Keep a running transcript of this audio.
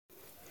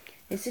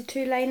Is it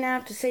too late now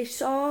to say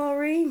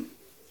sorry?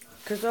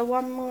 'Cause I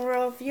want more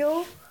of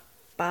your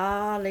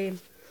barley.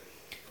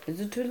 Is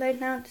it too late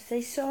now to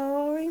say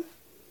sorry?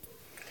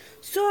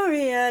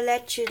 Sorry I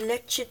let you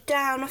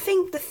down. I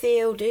think the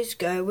field is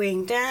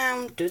going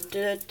down.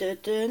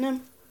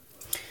 Du-du-du-dun-dum.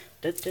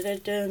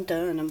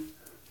 Du-du-du-dun-dun-dum.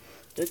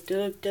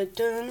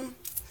 Du-du-du-dun-dum.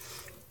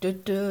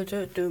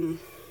 Du-du-du-dum.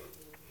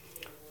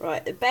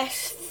 Right, the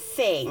best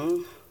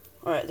thing...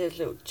 Alright, there's a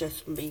little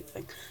Justin Bieber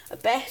thing. The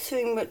best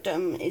thing but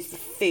is the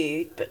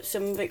food, but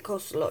some of it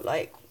costs a lot.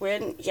 Like,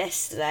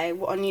 yesterday,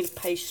 I need to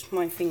post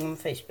my thing on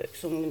Facebook,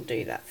 so I'm going to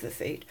do that for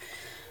food.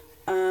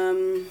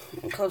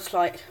 It costs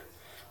like...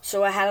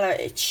 So I had like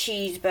a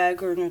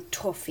cheeseburger and a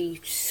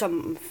toffee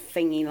something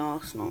thingy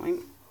last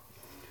night.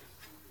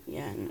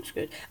 Yeah, and that's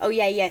good. Oh,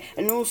 yeah.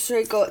 And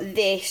also got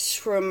this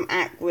from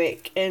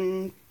Ackwick,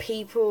 and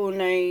people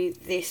know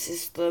this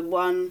is the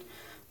one...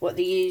 what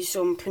they use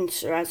on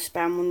Prince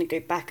Azkaban when they go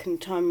back in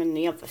time and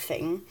the other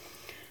thing.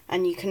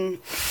 And you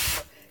can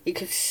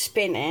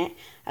spin it,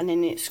 and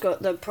then it's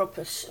got the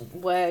proper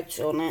words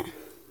on it.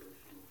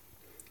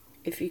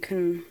 If you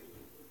can...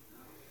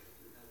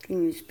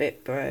 It's a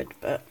bit blurred,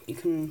 but you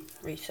can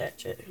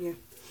research it, yeah.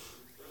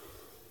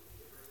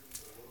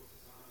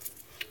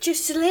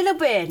 Just a little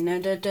bit,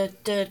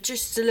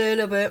 just a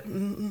little bit.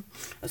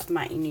 That's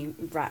Matty new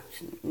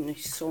raps in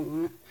this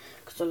song,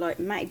 because I like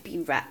Matty B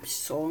Rap's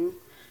song.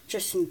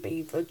 Justin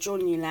Bieber,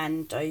 Johnny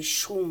Lando,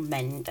 Shawn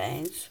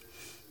Mendes,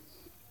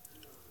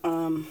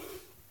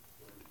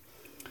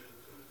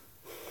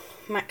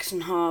 Max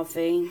and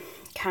Harvey,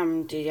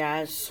 Cameron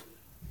Diaz.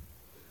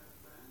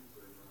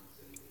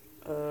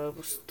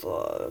 What's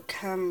the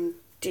Cam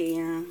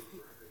Diaz?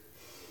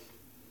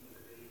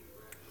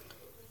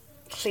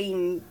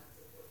 Clean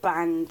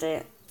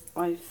Bandit,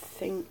 I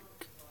think.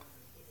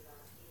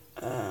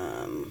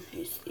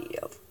 Who's the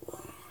other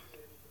one?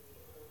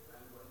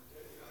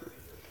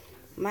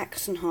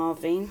 Max and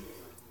Harvey,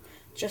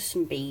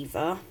 Justin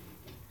Bieber,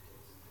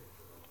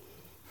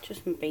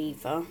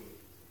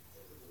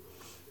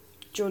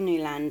 Johnny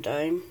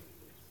Lando,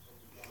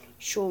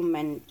 Shawn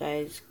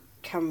Mendes,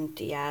 Cameron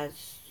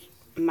Diaz,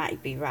 Matty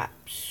B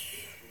Raps.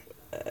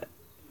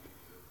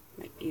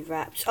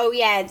 Oh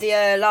yeah,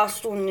 the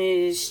last one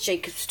is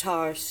Jacob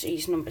Taurus.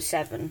 He's number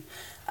 7.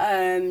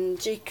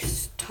 Jacob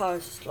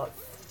Taurus is like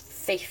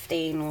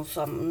 15 or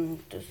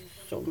something. Does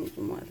songs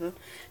and whatever.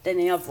 Then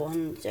the other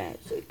ones, yeah,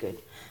 it's so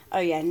good. Oh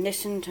yeah, and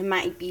listen to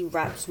Matty B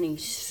Rap's new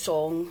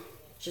song.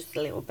 Just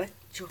a little bit.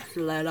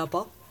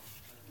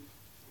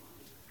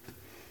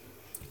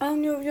 Oh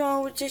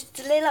no, just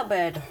a little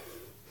bit.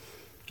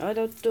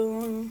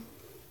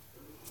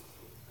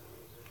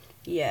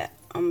 Yeah,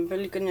 I'm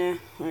really gonna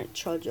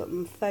charge up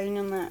my phone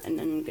on that, and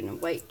then I'm gonna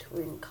wait till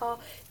we're in the car.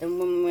 Then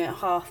when we're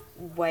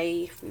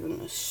halfway, if we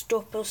want to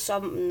stop or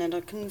something, then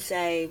I can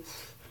say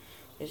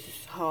this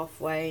is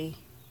halfway.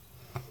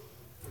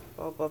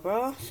 Blah blah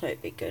blah. So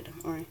it'd be good.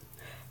 Alright.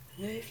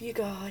 Love you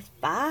guys.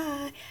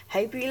 Bye.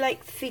 Hope you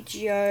like the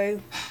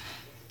video.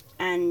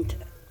 And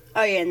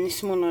oh yeah, and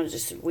this morning I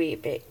just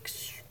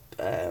Weetabix,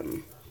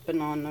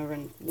 banana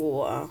and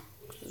water,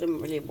 because I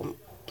didn't really want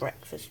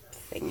breakfast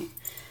thing.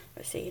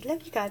 Let's see.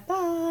 Love you guys.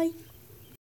 Bye.